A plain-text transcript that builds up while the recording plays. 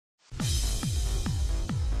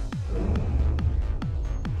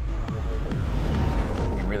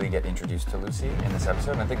get introduced to Lucy in this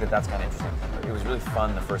episode, and I think that that's kind of interesting. It was really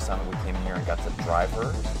fun the first time that we came in here and got to drive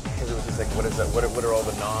her, because it was just like, what is that? What are all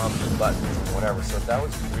the knobs and buttons and whatever? So that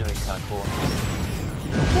was really kind of cool.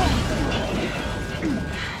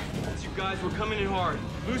 You guys, we're coming in hard.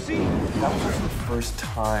 Lucy? That was the first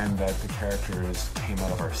time that the characters came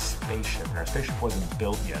out of our spaceship, and our spaceship wasn't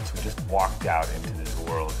built yet, so we just walked out into this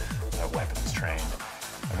world without weapons trained.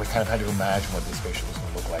 And we kind of had to imagine what the spaceship was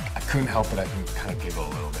going to look like. I couldn't help but I can kind of giggle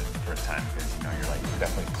a little bit the first time, because you're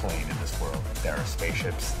definitely playing in this world. There are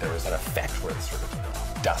spaceships. There was that effect where the sort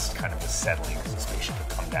of dust kind of was settling because the spaceship had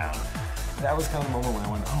come down. That was kind of the moment when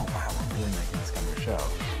I went, oh wow, we're really making this kind of a show.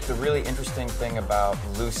 The really interesting thing about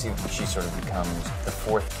Lucy, she sort of becomes the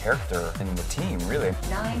fourth character in the team, really.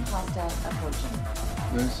 9 hostile approaching.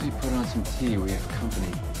 Lucy, put on some tea. We have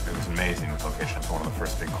company. It was amazing, this location. It's one of the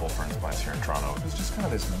first big coal furnace plants here in Toronto. It was just kind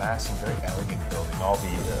of this massive, very elegant building. All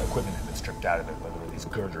the equipment had been stripped out of it, whether these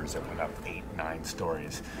girders that went up 8, 9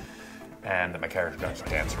 stories. And that my character got to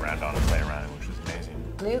dance around on and play around, which was amazing.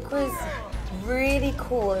 Luke was really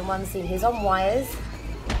cool in one scene. He was on wires,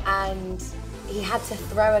 and he had to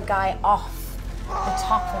throw a guy off the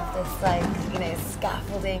top of this,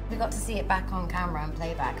 scaffolding. We got to see it back on camera and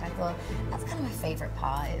playback, and I thought, that's kind of my favorite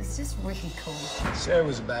part. It was just really cool. Sarah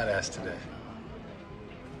was a badass today.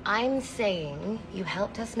 I'm saying you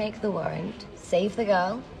helped us make the warrant, save the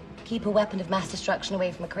girl, keep a weapon of mass destruction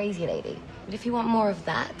away from a crazy lady. But if you want more of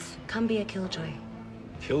that, come be a Killjoy.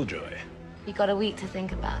 Killjoy? You got a week to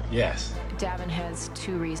think about it. Yes. Davin has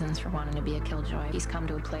 2 reasons for wanting to be a Killjoy. He's come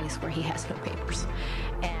to a place where he has no papers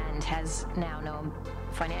and has now no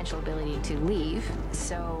financial ability to leave.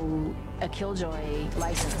 So a Killjoy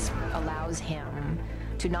license allows him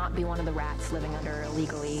to not be one of the rats living under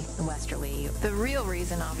illegally in Westerly. The real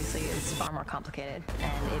reason, obviously, is far more complicated,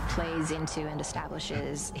 and it plays into and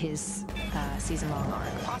establishes his season-long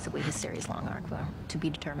arc, possibly his series-long arc, though, to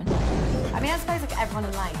be determined. I mean, I suppose like everyone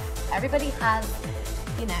in life, everybody has,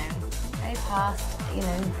 very past,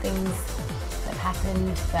 things that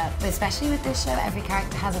happened, but especially with this show, every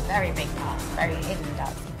character has a very big past, very hidden,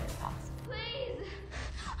 dark secret past. Please!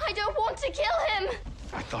 I don't want to kill him!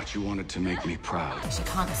 I thought you wanted to make me proud. She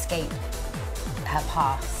can't escape her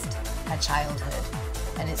past, her childhood,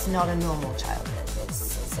 and it's not a normal childhood.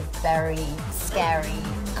 It's a very scary,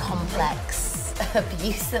 complex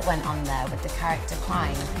abuse that went on there with the character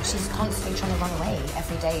crying. She's constantly trying to run away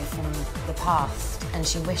every day from the past, and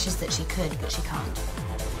she wishes that she could, but she can't.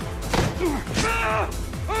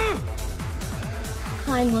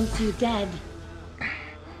 Klein wants you dead,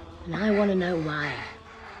 and I want to know why.